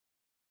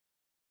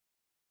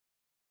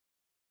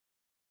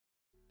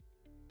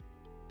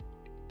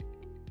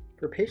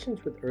For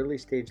patients with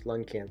early-stage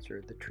lung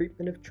cancer, the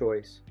treatment of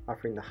choice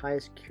offering the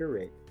highest cure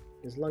rate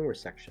is lung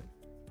resection,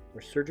 or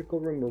surgical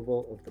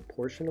removal of the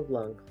portion of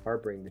lung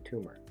harboring the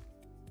tumor.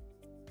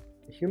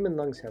 The human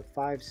lungs have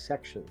 5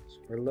 sections,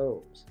 or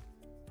lobes.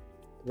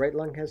 The right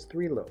lung has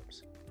 3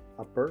 lobes,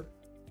 upper,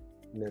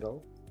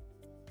 middle,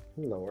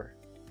 and lower,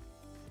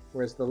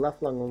 whereas the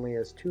left lung only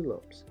has 2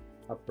 lobes,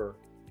 upper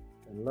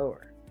and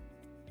lower.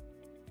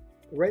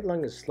 The right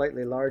lung is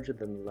slightly larger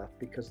than the left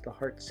because the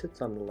heart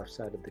sits on the left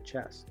side of the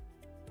chest.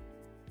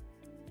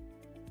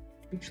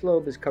 Each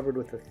lobe is covered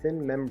with a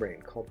thin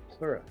membrane called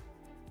pleura,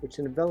 which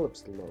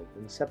envelops the lobe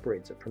and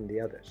separates it from the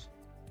others.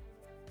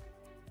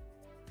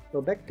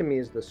 Lobectomy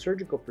is the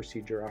surgical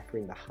procedure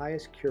offering the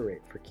highest cure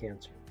rate for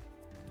cancer.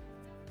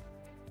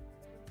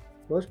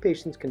 Most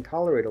patients can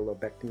tolerate a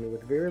lobectomy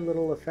with very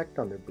little effect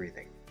on their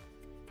breathing.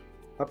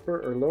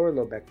 Upper or lower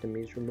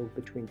lobectomies remove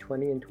between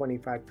 20 and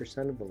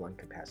 25% of the lung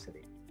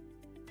capacity,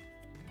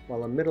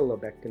 while a middle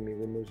lobectomy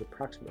removes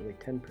approximately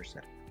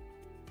 10%.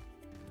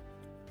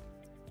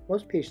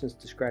 Most patients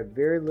describe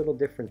very little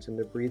difference in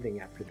their breathing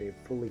after they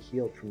have fully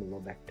healed from a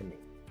lobectomy.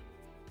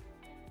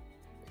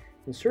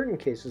 In certain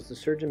cases, the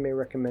surgeon may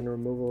recommend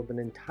removal of an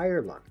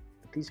entire lung,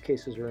 but these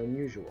cases are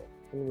unusual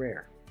and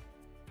rare.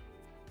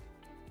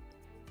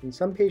 In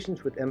some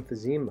patients with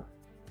emphysema,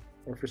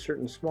 or for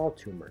certain small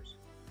tumors,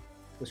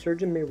 the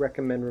surgeon may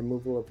recommend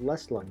removal of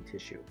less lung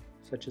tissue,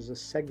 such as a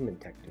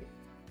segmentectomy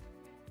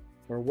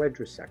or wedge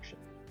resection.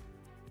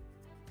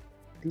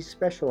 These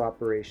special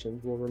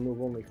operations will remove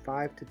only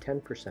 5 to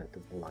 10%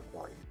 of the lung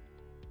volume.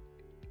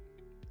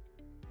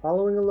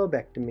 Following a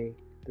lobectomy,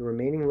 the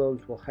remaining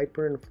lobes will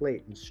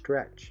hyperinflate and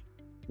stretch,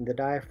 and the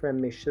diaphragm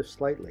may shift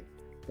slightly,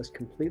 thus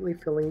completely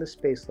filling the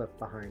space left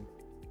behind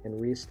and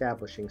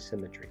reestablishing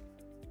symmetry.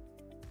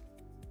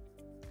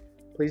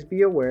 Please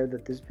be aware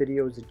that this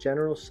video is a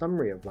general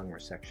summary of lung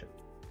resection.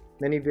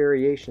 Many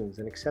variations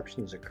and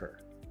exceptions occur.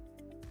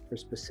 For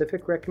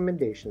specific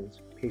recommendations,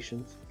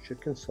 patients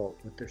should consult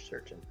with their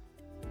surgeon.